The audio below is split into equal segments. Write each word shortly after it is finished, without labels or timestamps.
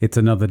It's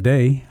another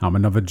day. I'm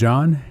another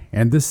John,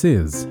 and this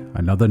is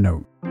Another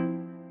Note.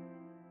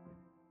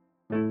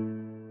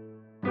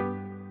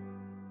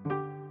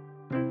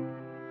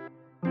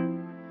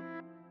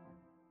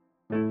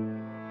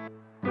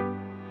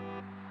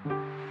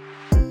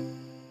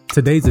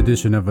 Today's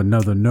edition of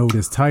Another Note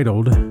is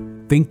titled,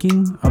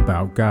 Thinking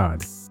About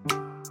God.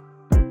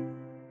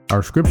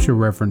 Our scripture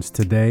reference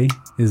today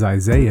is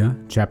Isaiah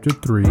chapter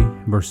 3,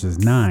 verses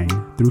 9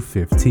 through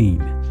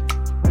 15.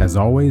 As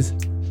always,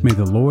 may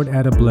the Lord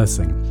add a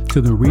blessing to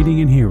the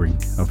reading and hearing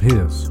of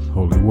His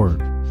holy word.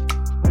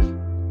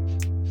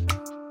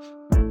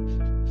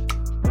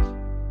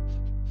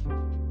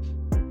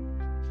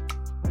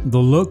 The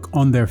look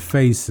on their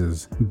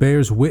faces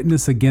bears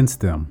witness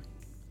against them.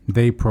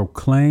 They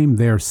proclaim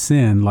their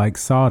sin like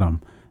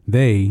Sodom.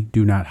 They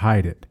do not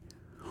hide it.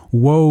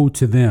 Woe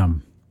to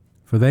them,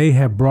 for they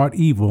have brought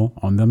evil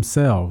on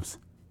themselves.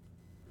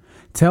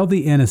 Tell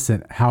the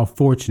innocent how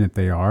fortunate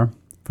they are,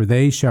 for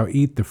they shall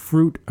eat the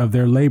fruit of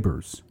their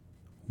labors.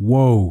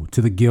 Woe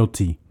to the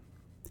guilty!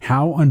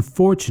 How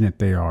unfortunate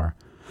they are,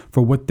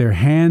 for what their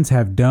hands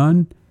have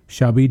done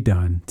shall be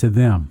done to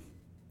them.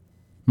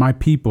 My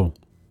people,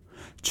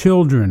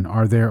 children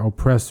are their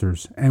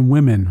oppressors, and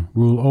women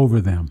rule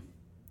over them.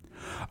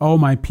 O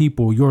my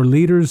people, your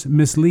leaders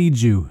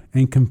mislead you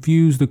and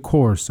confuse the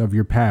course of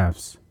your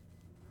paths.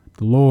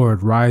 The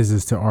Lord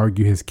rises to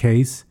argue his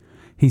case.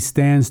 He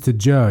stands to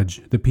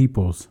judge the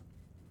peoples.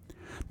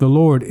 The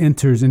Lord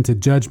enters into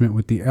judgment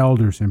with the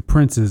elders and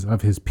princes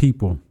of his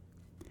people.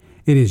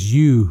 It is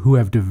you who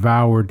have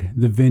devoured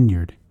the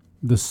vineyard.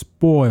 The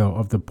spoil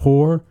of the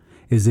poor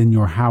is in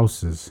your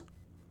houses.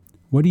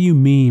 What do you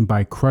mean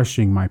by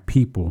crushing my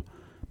people,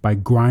 by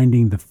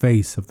grinding the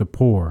face of the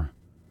poor?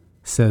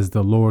 Says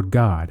the Lord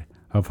God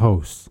of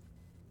hosts.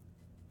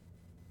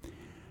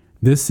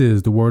 This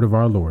is the word of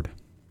our Lord.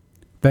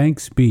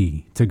 Thanks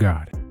be to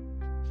God.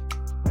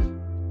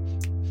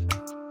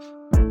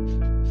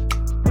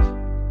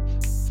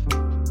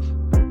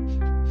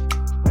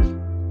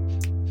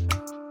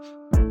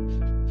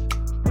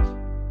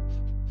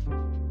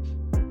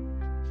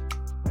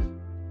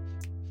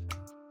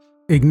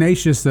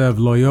 Ignatius of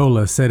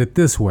Loyola said it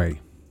this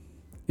way: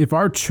 if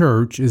our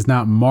church is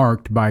not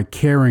marked by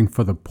caring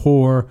for the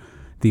poor,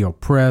 the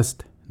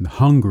oppressed, the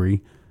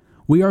hungry,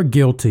 we are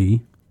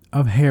guilty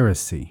of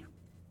heresy.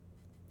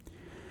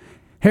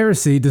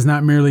 Heresy does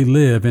not merely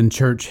live in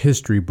church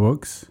history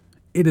books.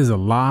 It is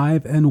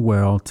alive and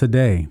well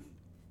today.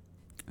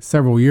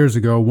 Several years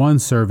ago, one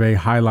survey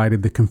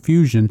highlighted the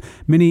confusion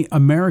many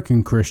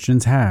American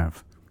Christians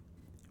have.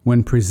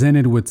 When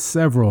presented with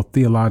several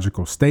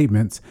theological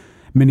statements,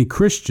 many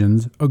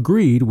Christians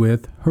agreed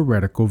with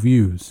heretical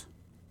views.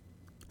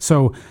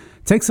 So,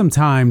 take some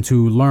time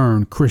to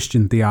learn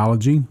Christian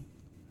theology.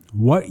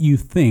 What you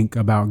think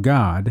about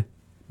God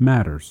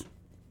matters.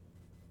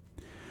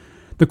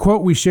 The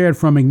quote we shared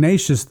from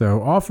Ignatius,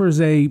 though, offers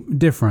a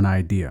different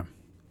idea.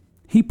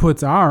 He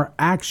puts our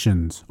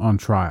actions on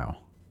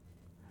trial.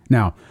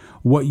 Now,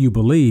 what you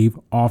believe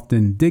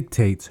often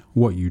dictates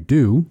what you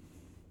do.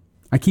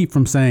 I keep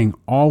from saying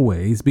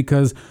always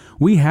because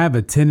we have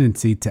a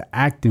tendency to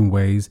act in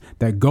ways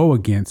that go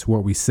against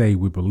what we say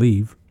we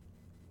believe.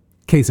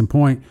 Case in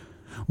point,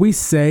 we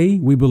say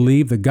we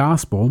believe the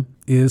gospel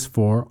is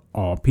for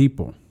all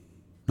people.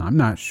 I'm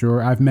not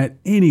sure I've met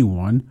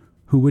anyone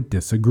who would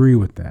disagree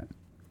with that.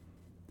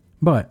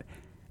 But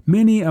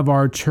many of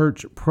our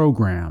church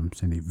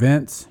programs and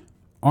events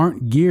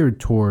aren't geared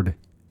toward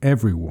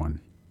everyone.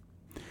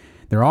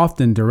 They're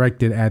often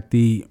directed at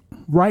the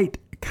right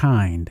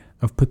kind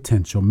of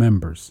potential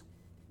members.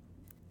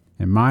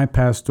 In my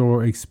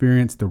pastoral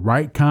experience, the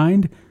right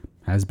kind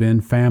has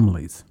been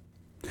families.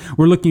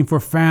 We're looking for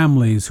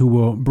families who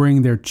will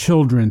bring their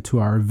children to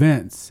our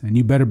events, and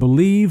you better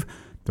believe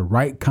the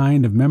right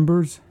kind of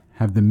members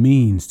have the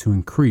means to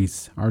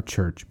increase our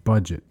church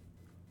budget.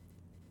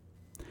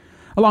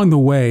 Along the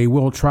way,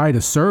 we'll try to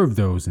serve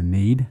those in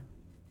need,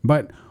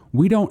 but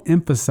we don't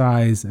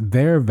emphasize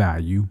their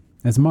value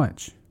as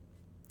much.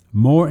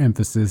 More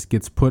emphasis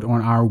gets put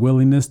on our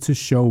willingness to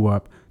show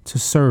up to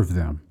serve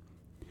them.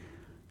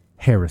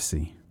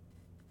 Heresy.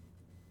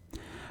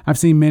 I've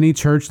seen many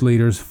church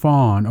leaders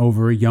fawn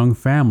over young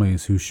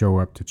families who show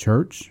up to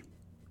church.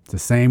 It's the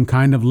same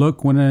kind of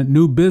look when a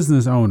new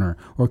business owner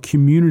or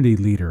community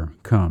leader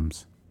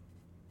comes.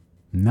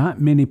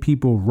 Not many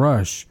people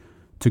rush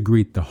to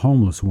greet the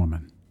homeless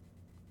woman.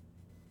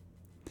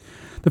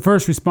 The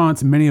first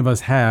response many of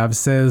us have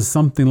says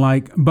something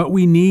like, but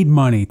we need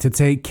money to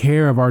take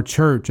care of our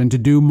church and to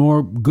do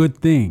more good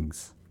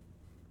things.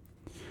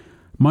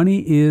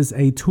 Money is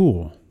a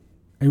tool,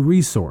 a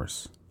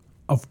resource.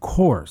 Of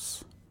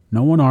course,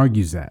 no one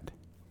argues that.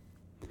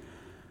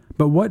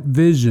 But what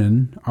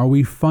vision are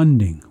we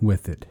funding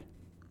with it?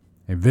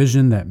 A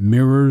vision that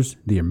mirrors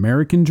the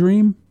American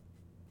dream?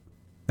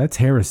 That's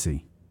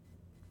heresy.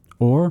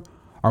 Or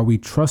are we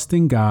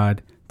trusting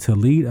God to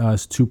lead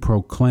us to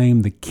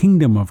proclaim the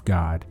kingdom of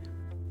God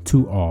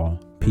to all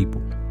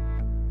people?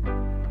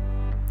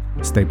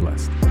 Stay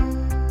blessed.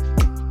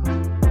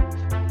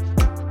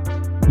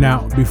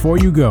 Now, before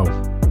you go,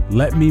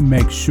 let me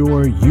make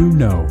sure you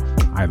know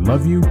I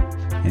love you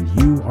and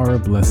you are a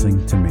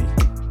blessing to me.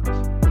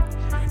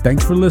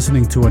 Thanks for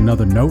listening to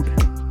another note.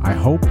 I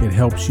hope it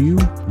helps you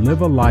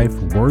live a life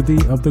worthy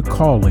of the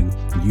calling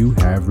you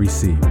have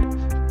received.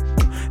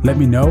 Let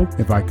me know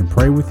if I can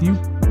pray with you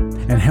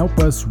and help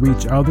us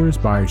reach others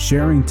by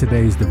sharing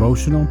today's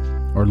devotional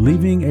or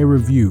leaving a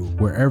review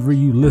wherever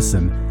you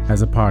listen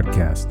as a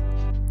podcast.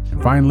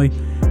 And finally,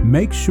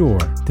 make sure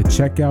to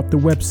check out the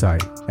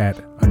website at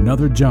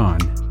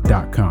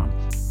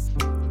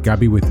anotherjohn.com. God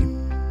be with you.